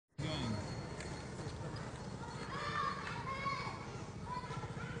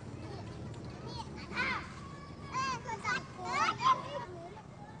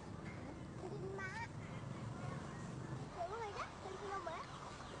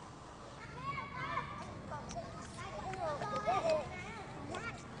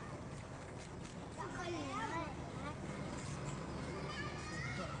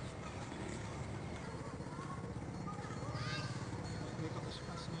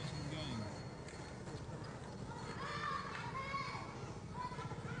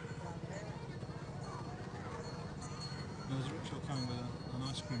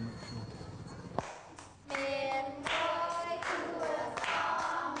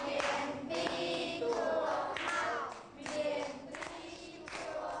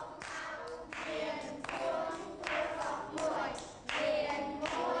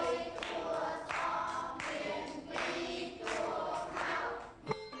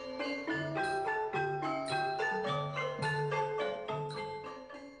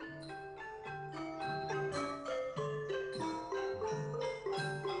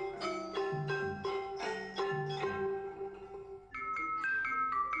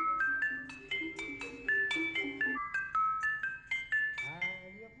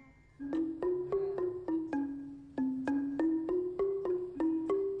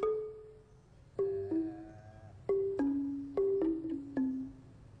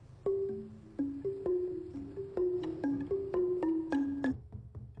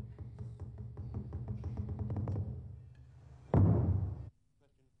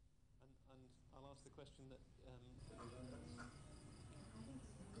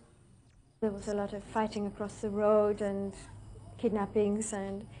There was a lot of fighting across the road and kidnappings,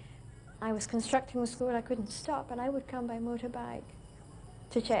 and I was constructing a school. I couldn't stop, and I would come by motorbike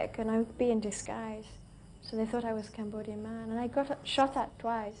to check, and I would be in disguise. So they thought I was a Cambodian man, and I got shot at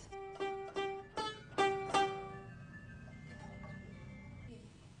twice.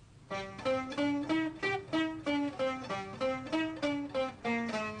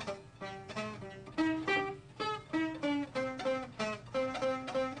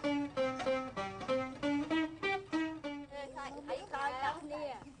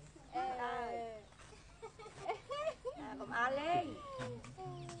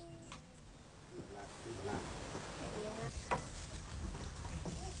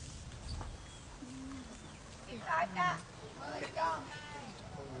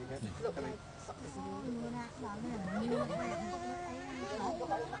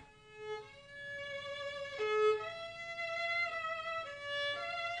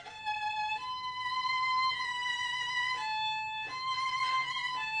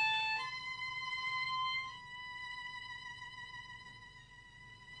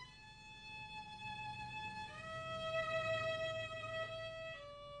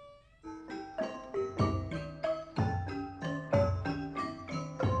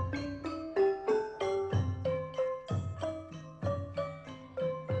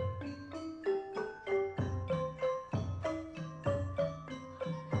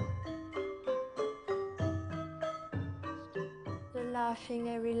 They're laughing,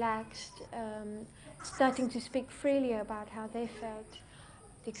 they're relaxed, starting to speak freely about how they felt,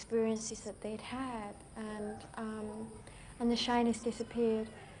 the experiences that they'd had, and the shyness disappeared,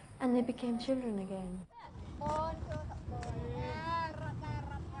 and they became children again.